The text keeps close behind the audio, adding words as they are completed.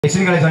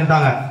எஸ்டிகளை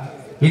சொல்லிட்டாங்க.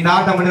 இந்த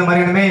ஆட்டம் பண்ண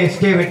மாதிரியானமே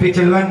எஸ்கே வெற்றி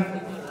செல்வன்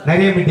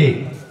நிறைய மிட்டி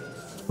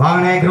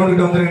வாங்கினே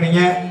கிரவுண்டுக்கு வந்துருங்க.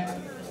 நீங்க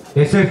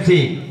எஸ்எஃப்சி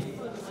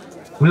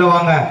உள்ள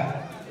வாங்க.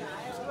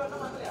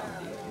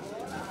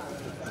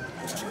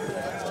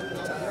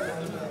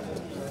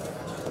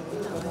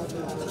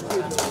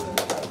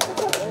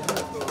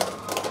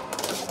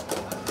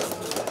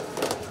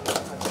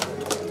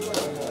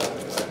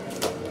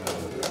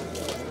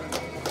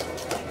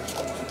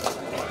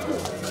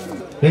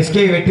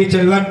 எஸ்கே வெற்றி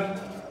செல்வன்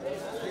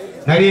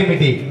நிறைய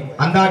மிட்டி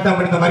அந்த ஆட்டம்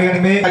முடிந்த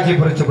மரியானமே நேதாஜி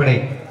புரட்சிப்படை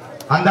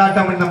அந்த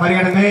ஆட்டம் முடிந்த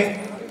மரியானமே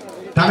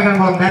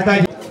தனகன்குளம்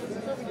நேதாஜி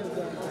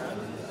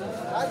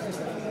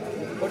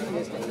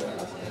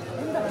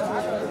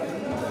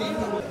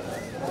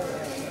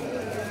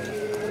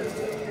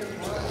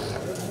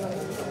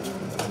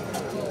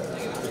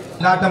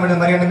அந்த ஆட்டம்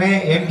முடிந்த மரியானமே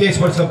எம்கே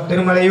ஸ்போர்ட்ஸ்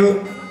திருமலையூர்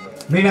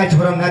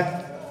மீனாட்சிபுரம்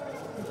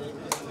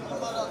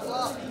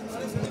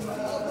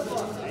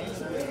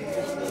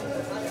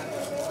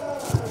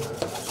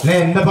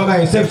இந்த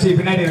பக்கம் எஸ்எஃப்சி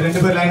பின்னாடி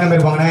 2 பேர் லைனா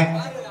இருப்பாங்க.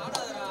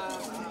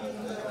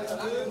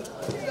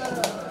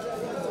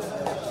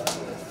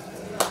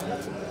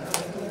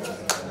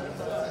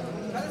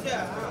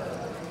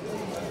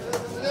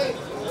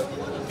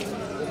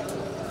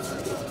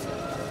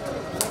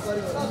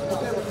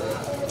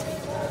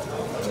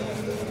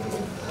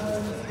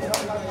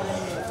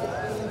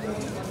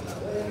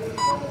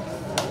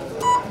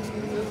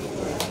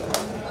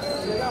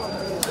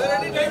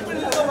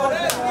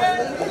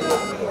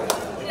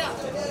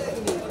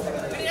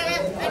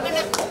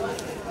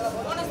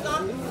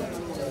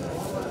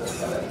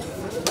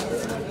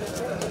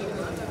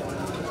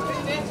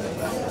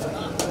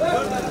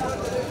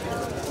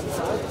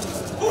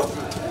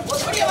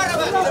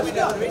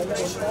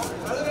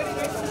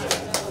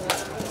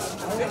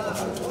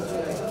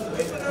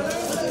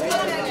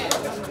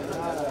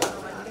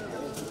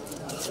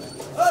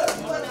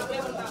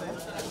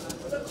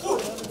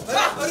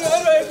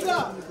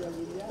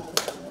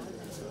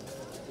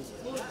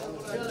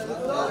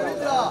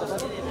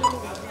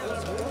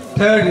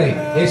 Third line,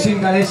 Asian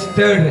College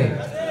third line.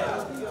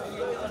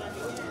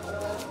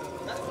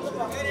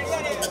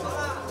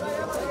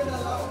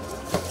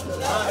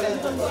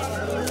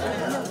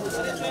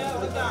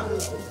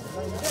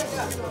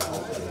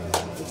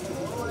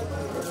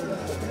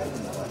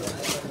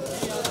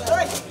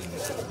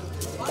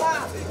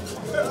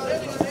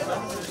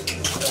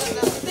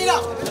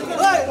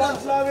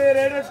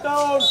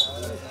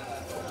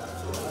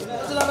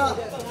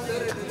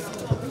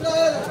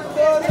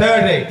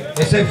 Third line,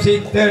 SFC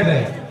third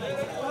line.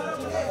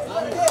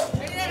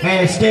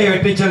 SK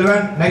வெற்றி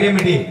செல்வன் நிறைய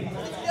மிட்டி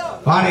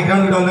வாணி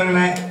கிரவுண்ட்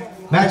வந்தாங்க.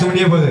 மேட்ச்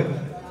முடிய போகுது.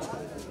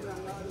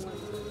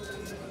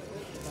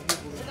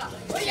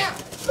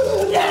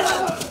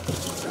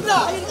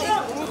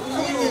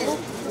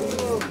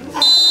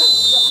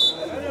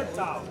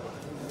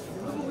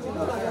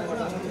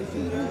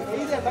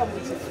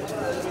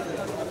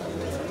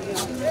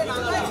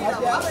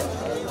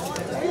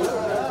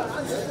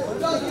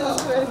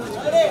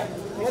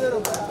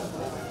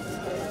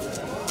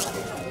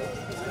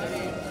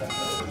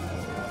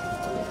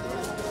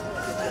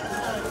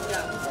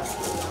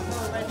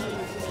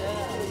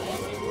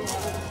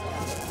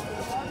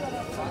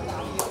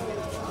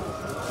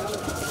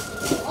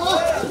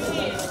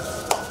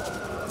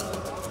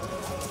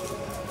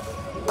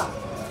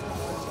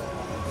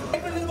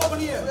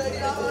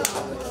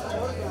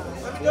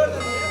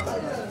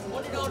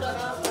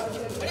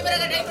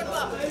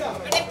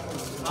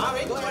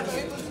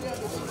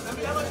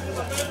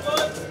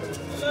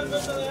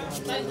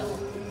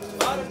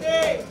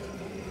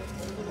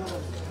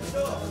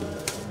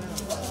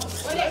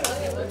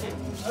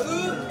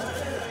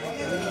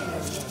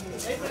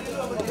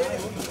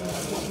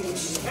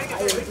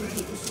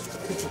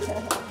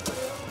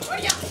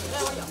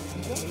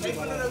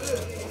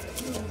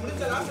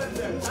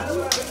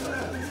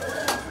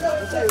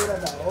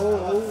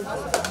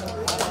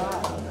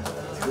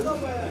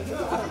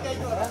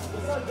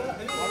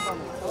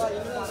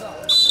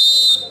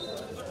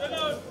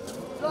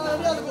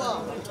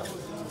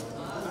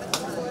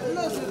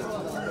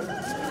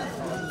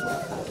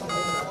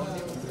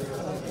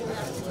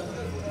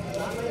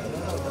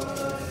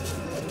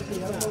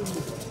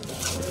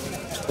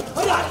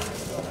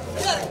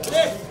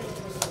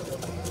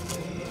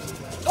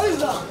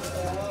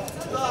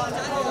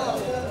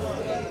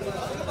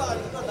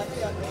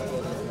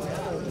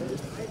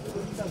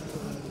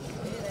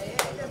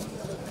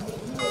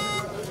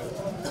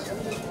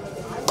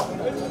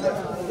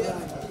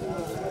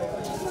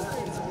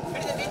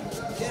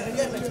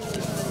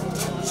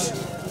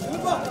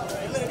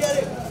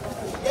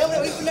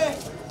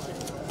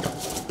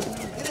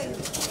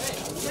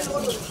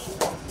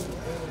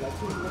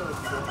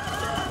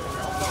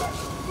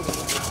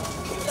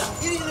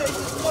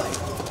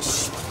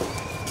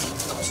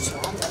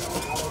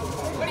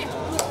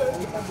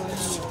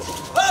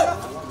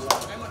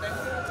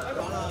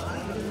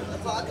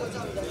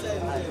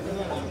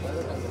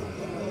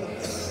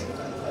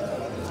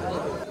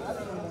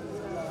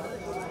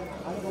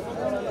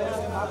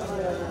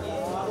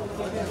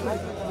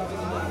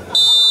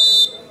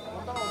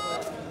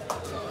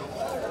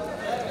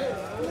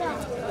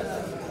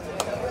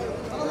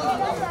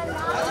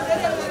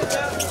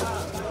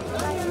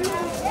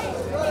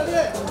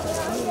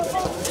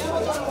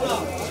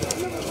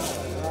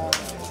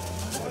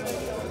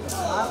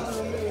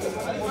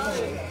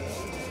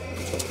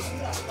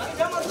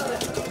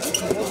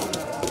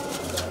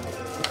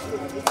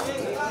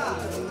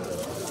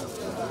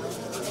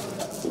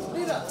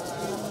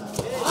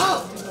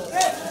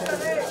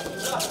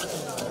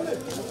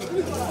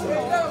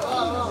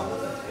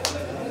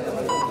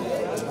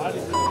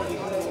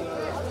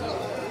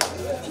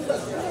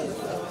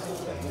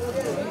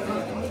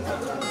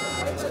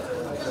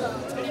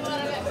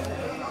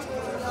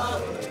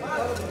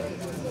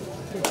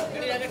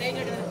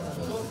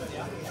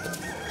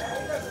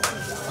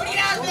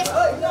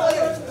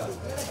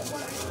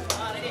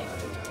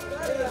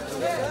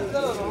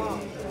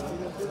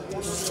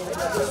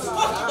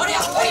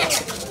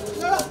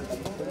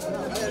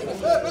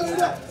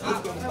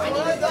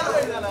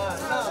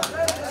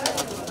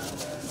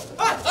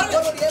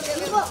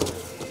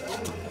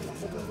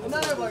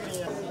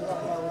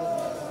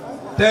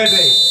 Third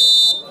right.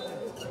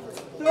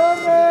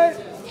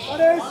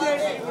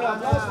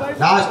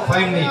 Last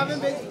 5 minutes.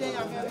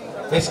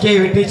 SK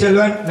வெற்றி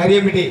செல்வன்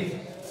நரியமிட்டி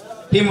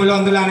டீம் உள்ள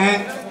வந்துலானே.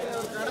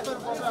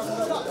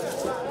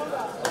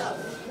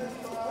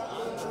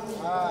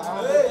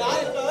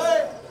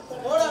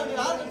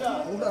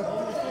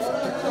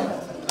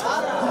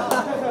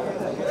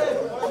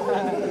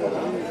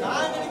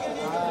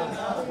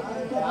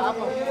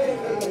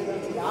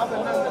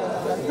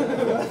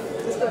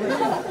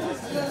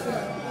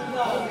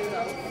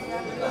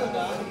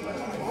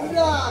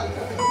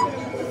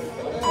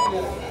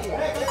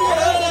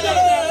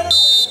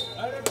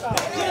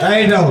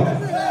 Right out.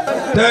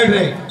 Third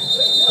right.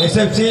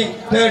 SFC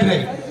third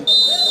right.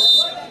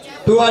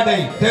 2 are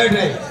die. Third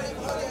right.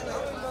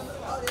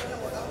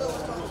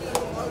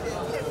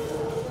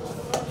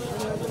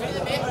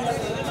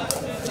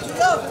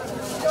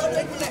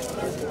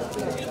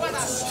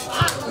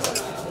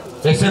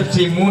 SFC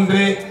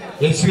 3,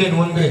 SVN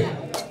 1.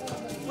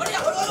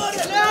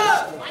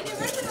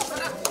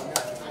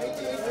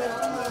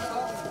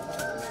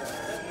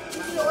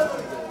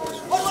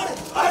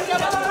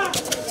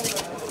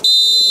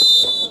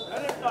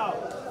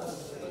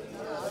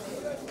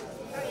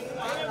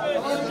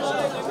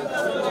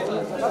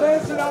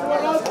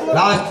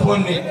 Last 4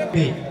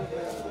 minutes.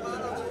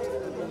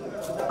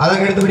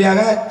 அதற்கு அடுத்தபடியாக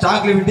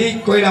chocolate விட்டி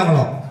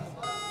கோயிலாங்கலம்.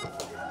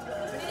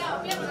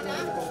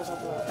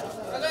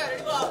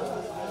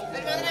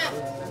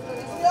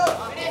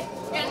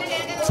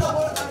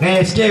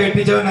 SK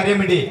வெற்றி செல்வன்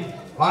நரியமிட்டி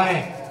வாங்க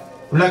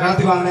உள்ள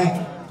களத்துக்கு வாங்க.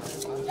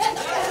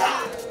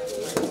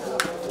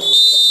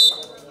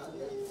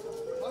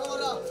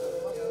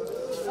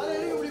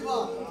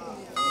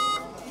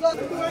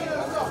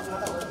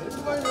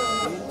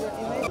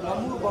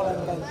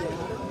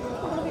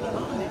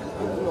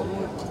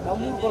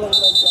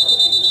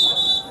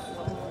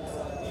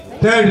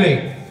 Third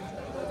right.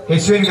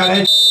 SVN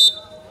College.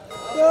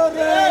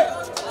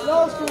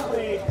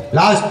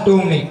 Last 2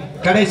 minutes.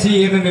 கடைசி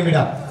 2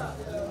 நிமிடம்.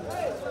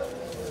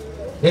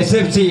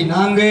 SFC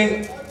 4,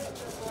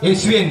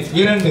 SVN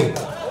 2.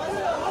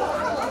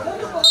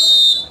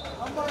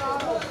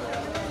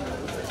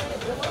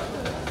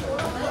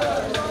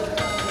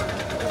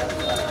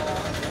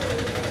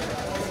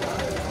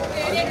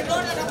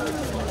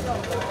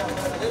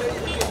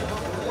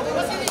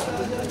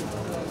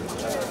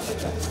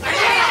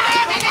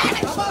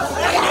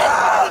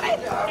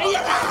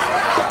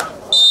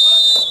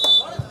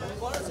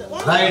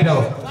 Right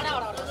out.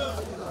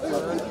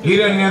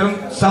 இரு நேரம்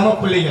சம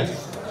புள்ளிகள்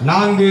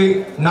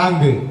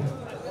 4-4.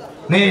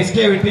 SK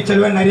வெற்றி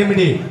செல்வன்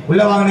நரியமிட்டி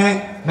உள்ள வாங்க.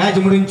 மேட்ச்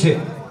முடிஞ்சு.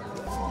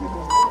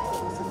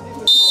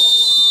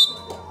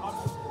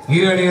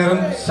 இரு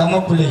நேரம்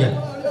சம புள்ளிகள்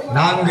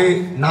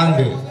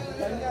 4-4.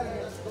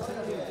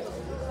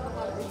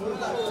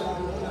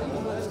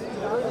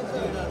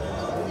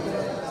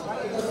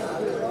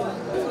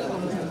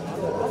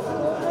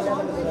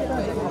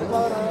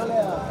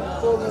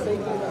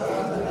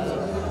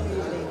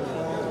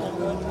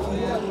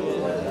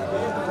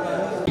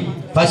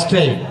 First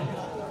try.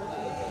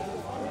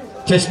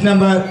 Chest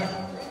number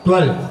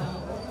 12.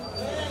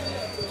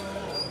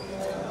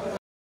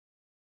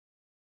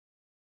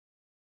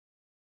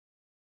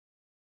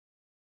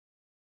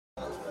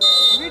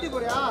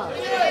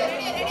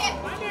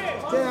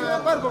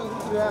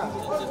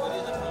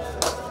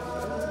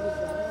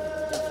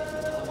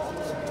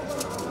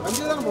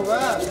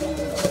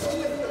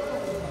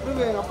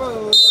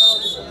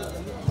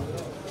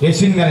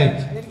 SVN College.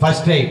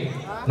 First try.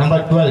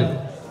 Number 12.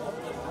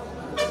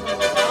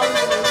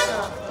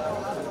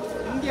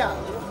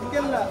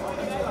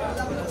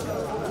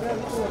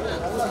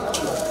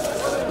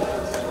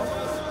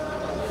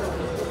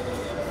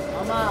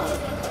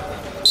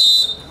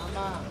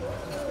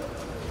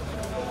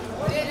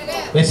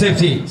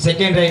 SFC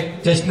second right,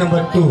 chest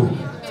number 2.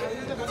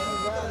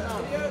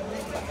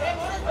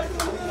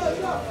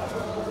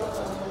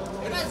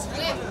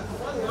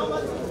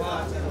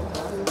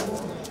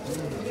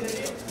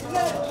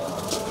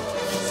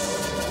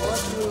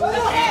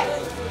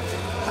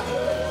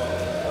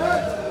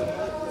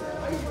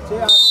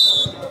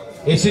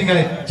 SVN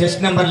College, chest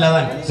number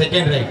 11,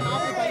 second right.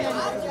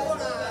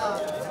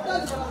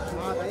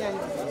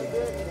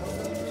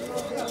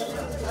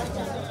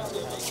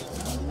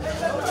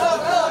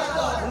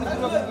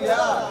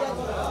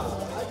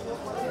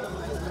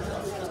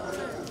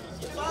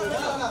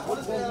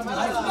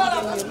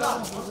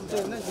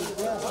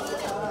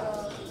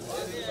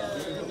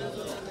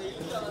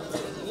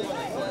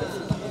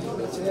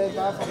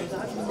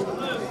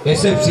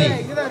 SFC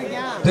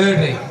third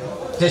right,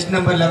 chest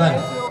number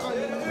 11.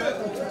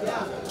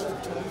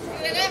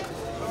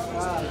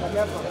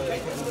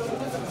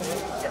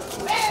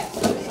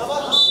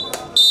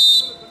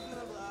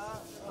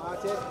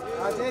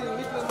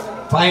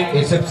 Fine.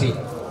 SFC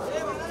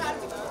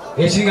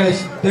SVN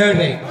College third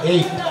right,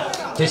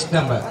 8, chest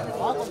number.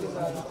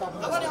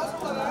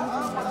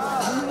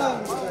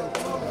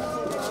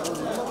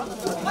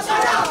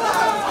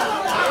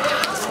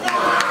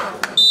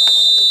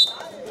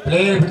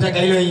 Player பிடிச்சா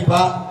கையில்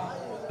வைப்பா.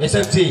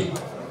 SFC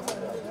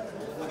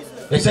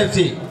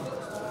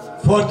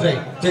 4th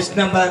right, chest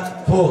number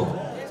 4.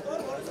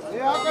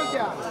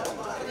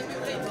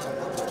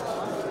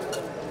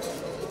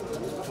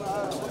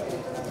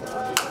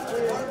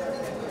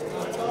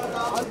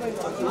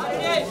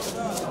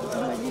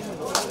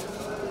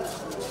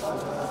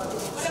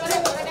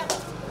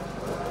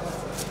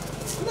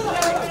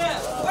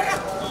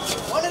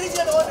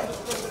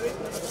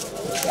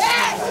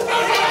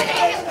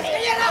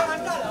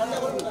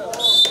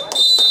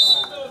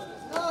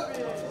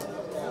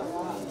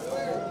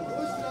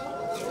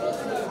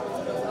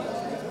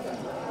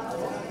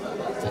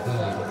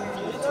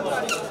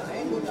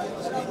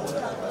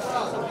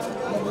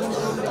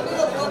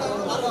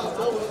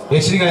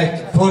 Racing at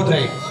 4th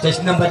right,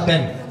 chest number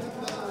 10.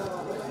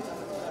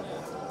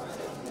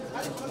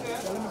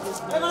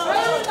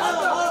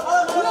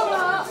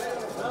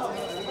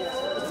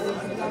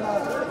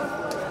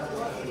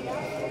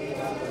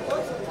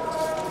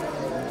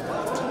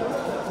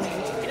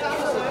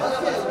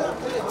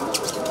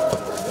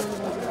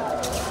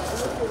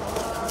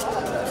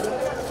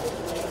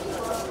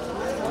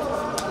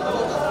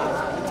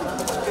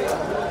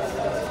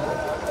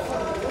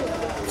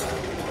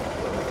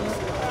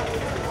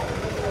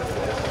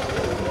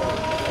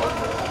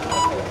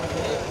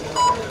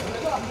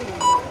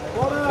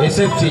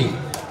 SFC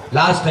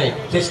last right,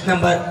 chest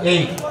number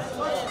 8.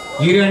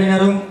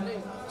 இருவரினரும்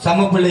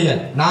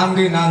சமப்புள்ளிகள்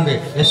 4-4.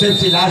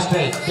 SFC last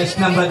right, chest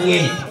number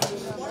 8.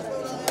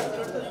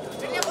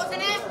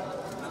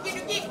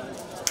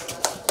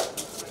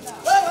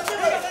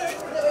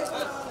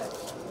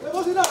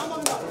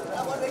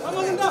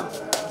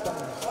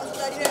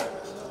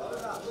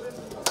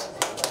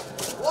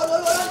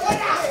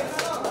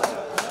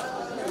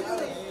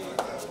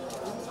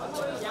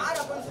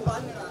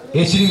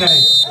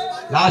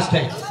 Last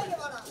time,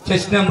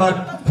 chest number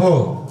 4.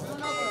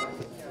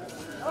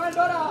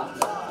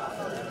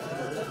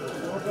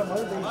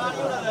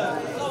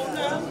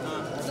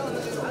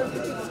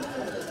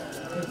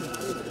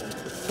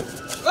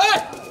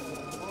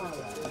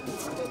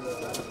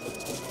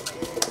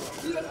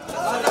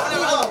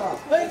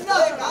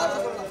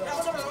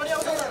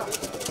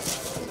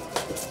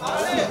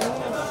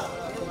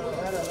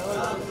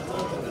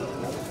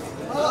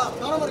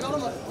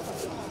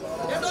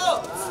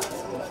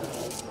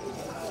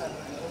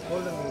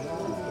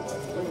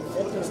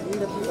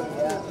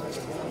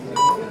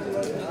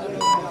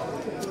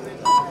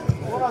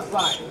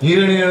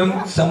 இருவரினரும்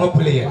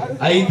சமப்புள்ளிகள்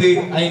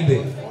 5-5.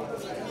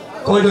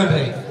 Golden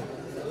right.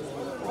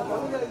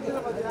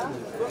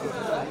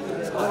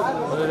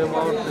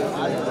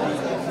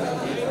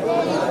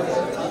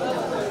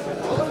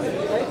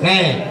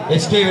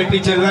 SK வெற்றி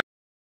செல்வன்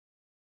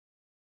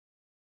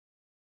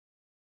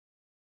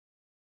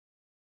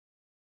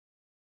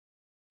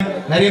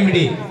நிறைய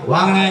midi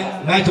வாங்கின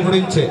match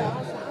முடிஞ்சு.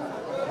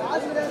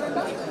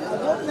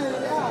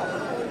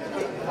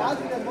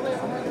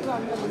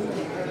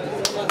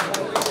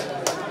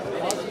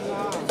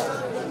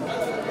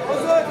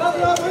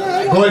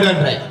 Golden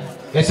right,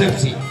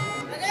 SFC.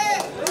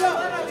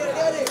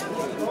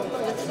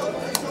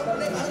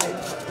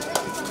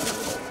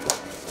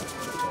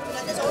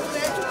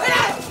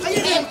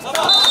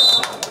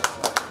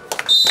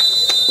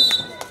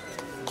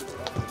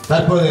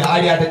 தற்போது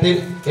ஆடி ஆட்டத்தில்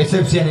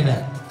SFC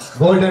அணியினர்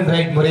golden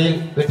right முறையில்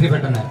வெற்றி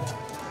பெற்றனர்.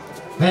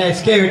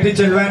 SK வெற்றி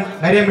செல்வன்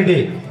நிறைய மிடி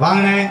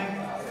வாங்கின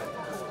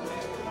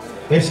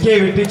SK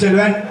வெற்றி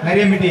செல்வன்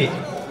நிறைய மிடி.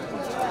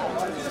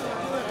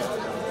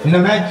 இந்த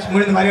மேட்ச்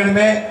முடிந்த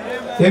மறுகணமே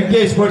MK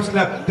sports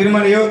club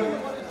திருமலையூர்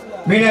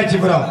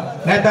Meenakshipuram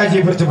Netaji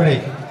புரட்சிப்படை